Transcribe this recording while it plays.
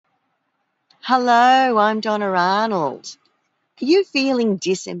Hello, I'm Donna Arnold. Are you feeling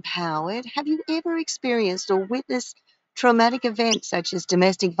disempowered? Have you ever experienced or witnessed traumatic events such as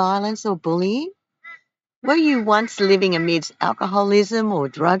domestic violence or bullying? Were you once living amidst alcoholism or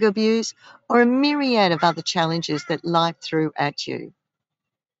drug abuse or a myriad of other challenges that life threw at you?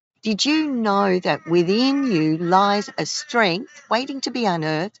 Did you know that within you lies a strength waiting to be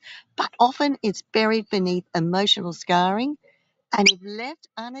unearthed, but often it's buried beneath emotional scarring? And if left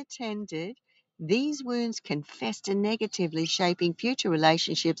unattended, these wounds can fester negatively, shaping future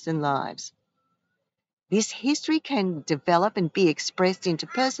relationships and lives. This history can develop and be expressed into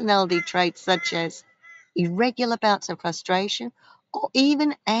personality traits such as irregular bouts of frustration or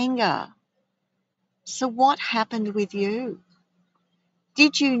even anger. So, what happened with you?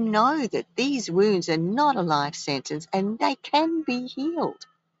 Did you know that these wounds are not a life sentence and they can be healed?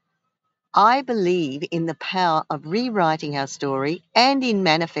 I believe in the power of rewriting our story and in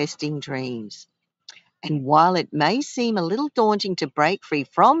manifesting dreams. And while it may seem a little daunting to break free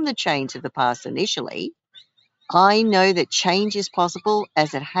from the chains of the past initially, I know that change is possible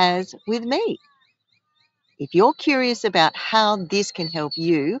as it has with me. If you're curious about how this can help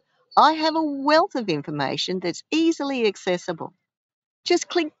you, I have a wealth of information that's easily accessible. Just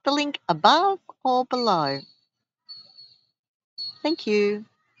click the link above or below. Thank you.